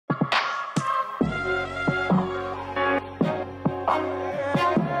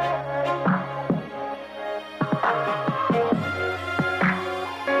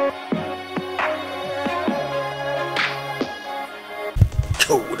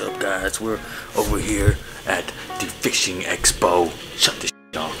What up, guys? We're over here at the fishing expo. Shut this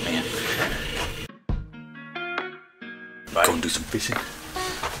shit off, man. Right. Gonna do some fishing.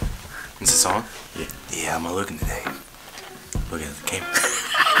 Is this on? Yeah, I'm looking today. Look at the camera.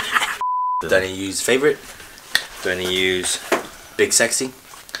 Do I need to use favorite? Do I need to use big sexy?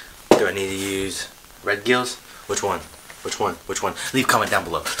 Do I need to use RedGills? Which one? Which one? Which one? Leave a comment down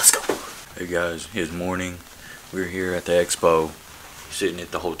below. Let's go. Hey guys, it's morning. We're here at the expo, sitting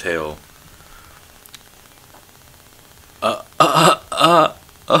at the hotel. Yo,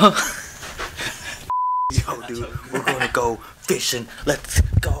 dude, we're gonna go fishing. Let's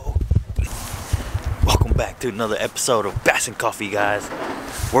go. Welcome back to another episode of Bass and Coffee, guys.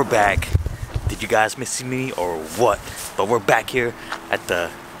 We're back. Did you guys miss me or what? But we're back here at the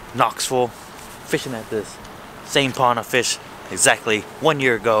Knoxville, fishing at this same pond I fished exactly 1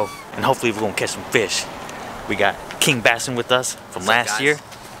 year ago, and hopefully we're gonna catch some fish. We got King Bassin with us from last year,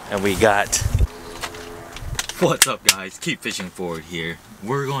 and we got... What's up, guys? Keep fishing forward here.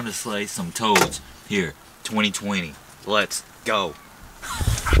 We're going to slay some toads here, 2020. Let's go.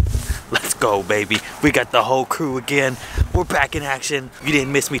 Let's go, baby. We got the whole crew again. We're back in action. You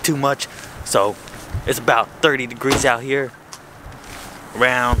didn't miss me too much. So it's about 30 degrees out here.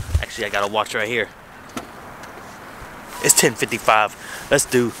 Actually, I got a watch right here. It's 10:55. Let's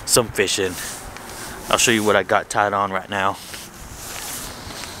do some fishing. I'll show you what I got tied on right now.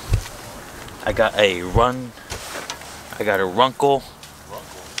 I got a Runkle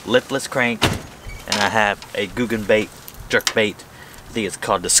lipless crank, and I have a Guggen bait, jerk bait. I think it's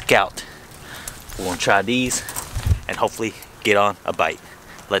called the Scout. We're gonna try these and hopefully get on a bite.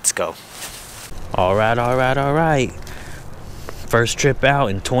 Let's go. All right. First trip out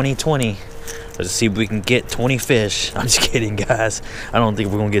in 2020. Let's see if we can get 20 fish. I'm just kidding, guys. I don't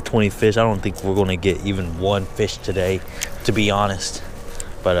think we're gonna get 20 fish. I don't think we're gonna get even one fish today, to be honest.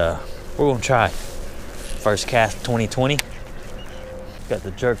 But we're gonna try. First cast 2020. Got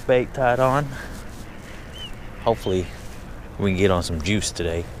the jerk bait tied on. Hopefully we can get on some juice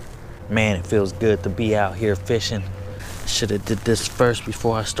today. Man, it feels good to be out here fishing. Should have did this first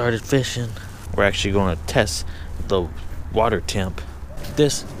before I started fishing. We're actually gonna test the water temp.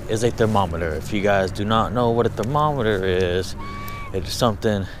 This is a thermometer. If you guys do not know what a thermometer is, it's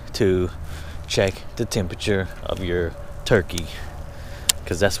something to check the temperature of your turkey,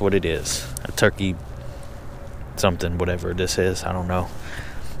 because that's what it is. A turkey something, whatever this is, I don't know,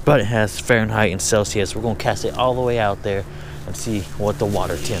 but it has Fahrenheit and Celsius. We're gonna cast it all the way out there and see what the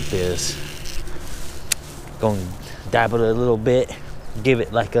water temp is. Gonna dab it a little bit, give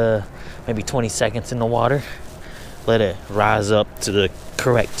it like maybe 20 seconds in the water. Let it rise up to the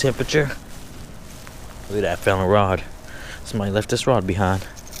correct temperature. Look at that, found a rod. Somebody left this rod behind.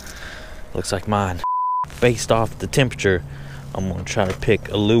 Looks like mine. Based off the temperature, I'm gonna try to pick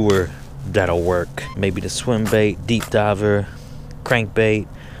a lure that'll work. Maybe the swim bait, deep diver, crankbait,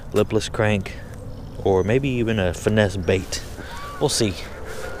 lipless crank, or maybe even a finesse bait. We'll see.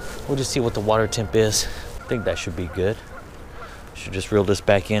 We'll just see what the water temp is. I think that should be good. Should just reel this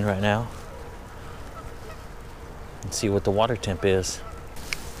back in right now and see what the water temp is.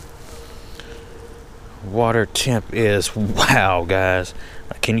 Water temp is, wow, guys.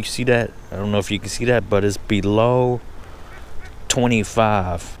 Can you see that? I don't know if you can see that, but it's below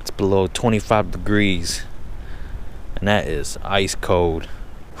 25. It's below 25 degrees. And that is ice cold.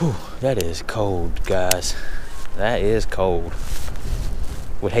 Whew, that is cold, guys. That is cold.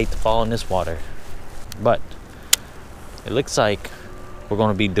 Would hate to fall in this water. But it looks like we're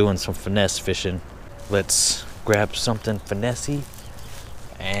gonna be doing some finesse fishing. Let's grab something finessey,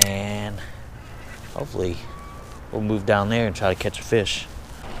 and hopefully we'll move down there and try to catch a fish.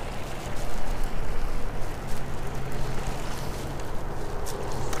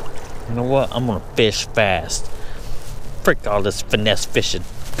 You know what? I'm gonna fish fast. Frick all this finesse fishing,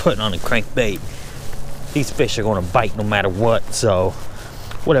 putting on a crankbait. These fish are gonna bite no matter what, so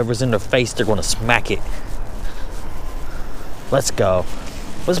whatever's in their face, they're gonna smack it. Let's go.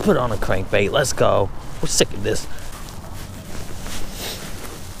 Let's put on a crankbait. Let's go. We're sick of this.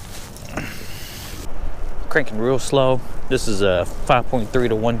 Cranking real slow. This is a 5.3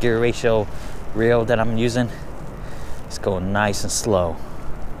 to 1 gear ratio reel that I'm using. It's going nice and slow,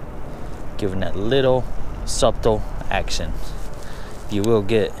 giving that little subtle action. You will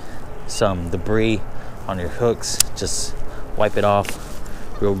get some debris on your hooks. Just wipe it off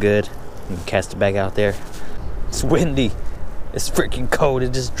real good and cast it back out there. It's windy. It's freaking cold.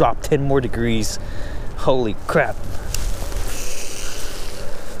 It just dropped 10 more degrees. Holy crap.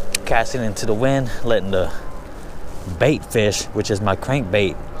 Casting into the wind, letting the bait fish, which is my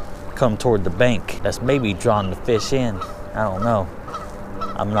crankbait, come toward the bank. That's maybe drawing the fish in. I don't know.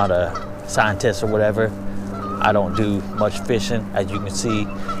 I'm not a scientist or whatever. I don't do much fishing, as you can see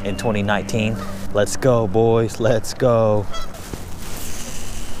in 2019. Let's go, boys, let's go.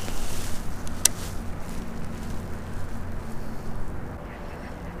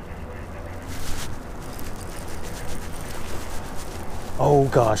 Oh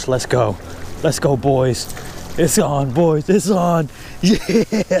gosh, let's go. Let's go, boys. It's on, boys, it's on.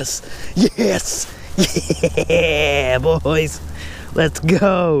 Yes, yes, yeah, boys. Let's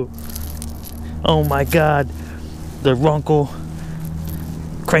go. Oh my God, the Runkle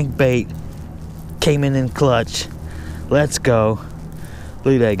crankbait came in clutch. Let's go.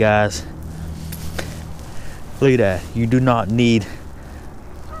 Look at that, guys. Look at that. You do not need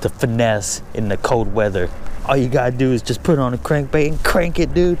to finesse in the cold weather. All you gotta do is just put on a crankbait and crank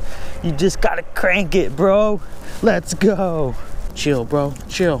it, dude. You just gotta crank it, bro. Let's go. Chill, bro.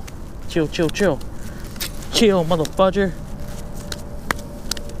 Chill. Chill, chill, chill. Chill, motherfudger.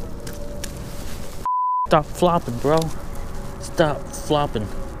 Stop flopping, bro. Stop flopping.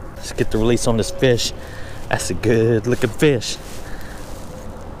 Let's get the release on this fish. That's a good looking fish.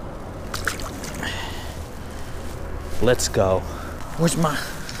 Let's go. Where's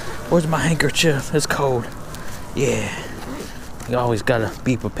my handkerchief? It's cold. Yeah. You always gotta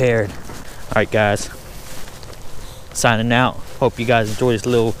be prepared. Alright, guys. Signing out. Hope you guys enjoyed this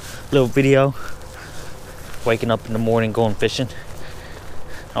little video. Waking up in the morning going fishing.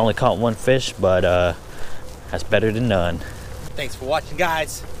 I only caught one fish, but that's better than none. Thanks for watching,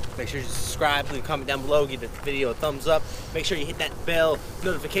 guys. Make sure you subscribe, leave a comment down below, give the video a thumbs up. Make sure you hit that bell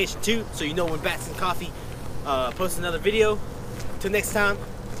notification too, so you know when Bats and Coffee posts another video. Till next time,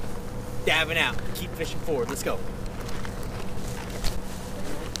 dabbing out. Keep fishing forward. Let's go.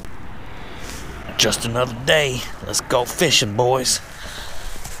 Just another day. Let's go fishing, boys.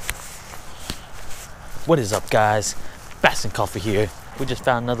 What is up, guys? Bats and Coffee here. We just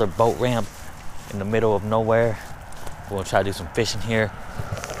found another boat ramp in the middle of nowhere. We're gonna try to do some fishing here.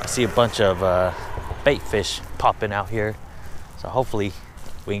 I see a bunch of bait fish popping out here, so hopefully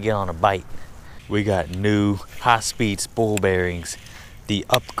we can get on a bite. We got new high-speed spool bearings, the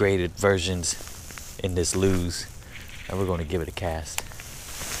upgraded versions in this Lose, and we're gonna give it a cast.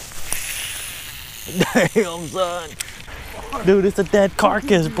 Damn, son. Dude, it's a dead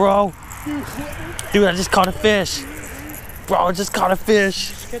carcass, bro. Dude, I just caught a fish. Bro, I just caught a fish.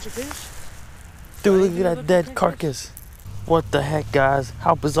 Did you catch a fish? Dude, look at that dead carcass. What the heck, guys?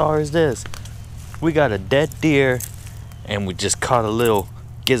 How bizarre is this? We got a dead deer and we just caught a little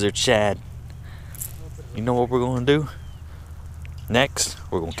gizzard shad. You know what we're gonna do? Next,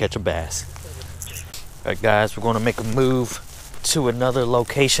 we're gonna catch a bass. Alright, guys, we're gonna make a move to another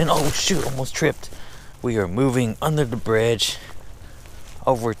location. Oh shoot, almost tripped. We are moving under the bridge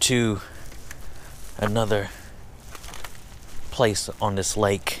over to another place on this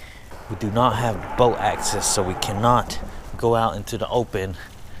lake. We do not have boat access, so we cannot go out into the open,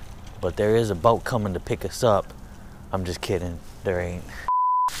 but there is a boat coming to pick us up. I'm just kidding, there ain't.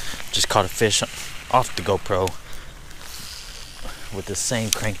 Just caught a fish off the GoPro with the same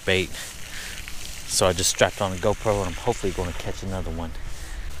crankbait, so I just strapped on a GoPro and I'm hopefully going to catch another one.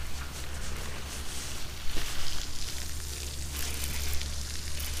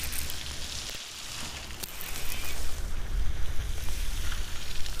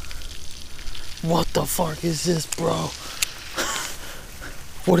 What the fuck is this, bro?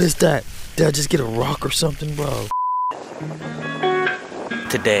 What is that? Did I just get a rock or something, bro?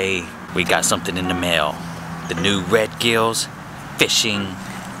 Today, we got something in the mail. The new RedGill's Fishing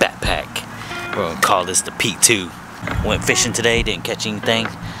Backpack. We're gonna call this the P2. Went fishing today, didn't catch anything.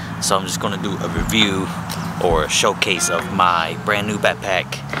 So I'm just gonna do a review or a showcase of my brand new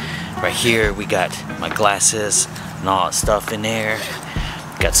backpack. Right here, we got my glasses and all that stuff in there.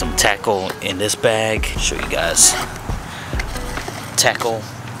 Got some tackle in this bag. Show you guys. Tackle.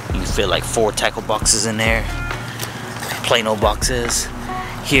 You can fit like 4 tackle boxes in there. Plano boxes.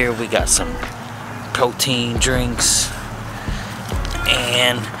 Here we got some protein drinks.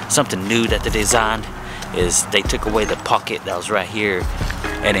 And something new that they designed is they took away the pocket that was right here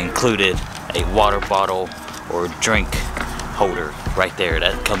and included a water bottle or drink holder right there.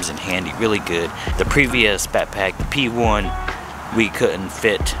 That comes in handy, really good. The previous backpack, the P1, we couldn't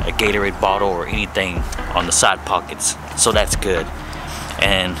fit a Gatorade bottle or anything on the side pockets, so that's good.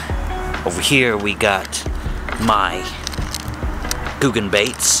 And over here we got my Guggen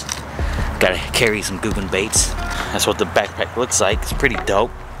baits. Gotta carry some Guggen baits. That's what the backpack looks like. It's pretty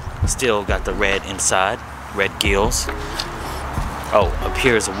dope. Still got the red inside, RedGill's. Oh, up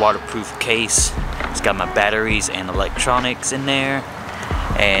here is a waterproof case. It's got my batteries and electronics in there.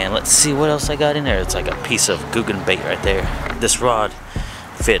 And let's see what else I got in there. It's like a piece of Guggen bait right there. This rod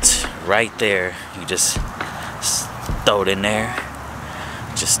fits right there. You just throw it in there,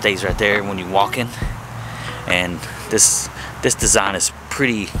 just stays right there when you're walking. And this design is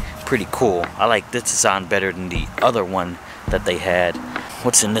pretty cool. I like this design better than the other one that they had.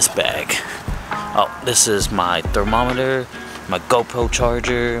 What's in this bag? Oh, this is my thermometer, my GoPro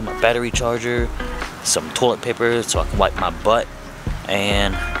charger, my battery charger, some toilet paper so I can wipe my butt,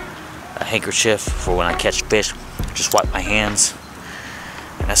 and a handkerchief for when I catch fish. Just wipe my hands.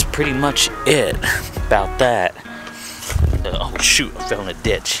 And that's pretty much it about that. Oh shoot, I fell in a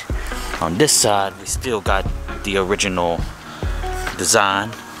ditch. On this side, we still got the original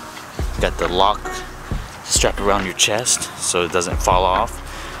design. Got the lock strapped around your chest so it doesn't fall off.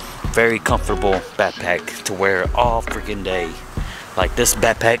 Very comfortable backpack to wear all freaking day. Like, this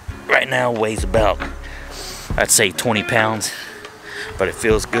backpack right now weighs about, I'd say 20 pounds, but it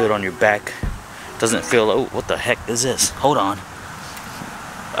feels good on your back. Doesn't feel, oh, what the heck is this? Hold on.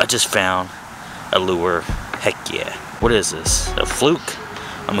 I just found a lure. Heck yeah. What is this? A fluke?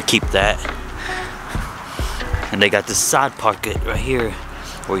 I'm gonna keep that. And they got this side pocket right here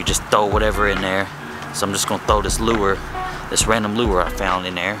where you just throw whatever in there. So I'm just gonna throw this lure, this random lure I found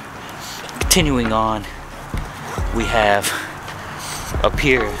in there. Continuing on, we have up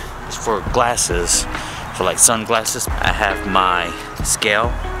here is for glasses, for like sunglasses. I have my scale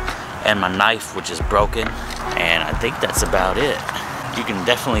and my knife, which is broken, and I think that's about it. You can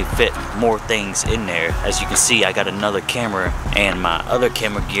definitely fit more things in there. As you can see, I got another camera and my other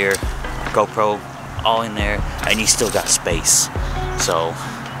camera gear, GoPro, all in there, and you still got space. So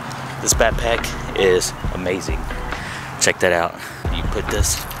this backpack is amazing. Check that out. You put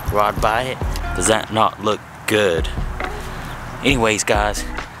this rod by it. Does that not look good? Anyways, guys,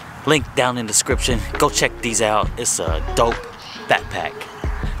 link down in the description. Go check these out. It's a dope backpack.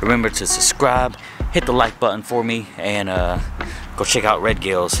 Remember to subscribe, hit the like button for me, and go check out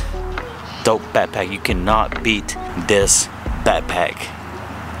RedGill's dope backpack. You cannot beat this backpack.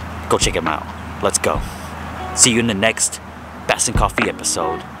 Go check him out. Let's go. See you in the next Bass and Coffee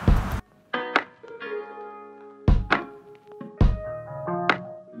episode.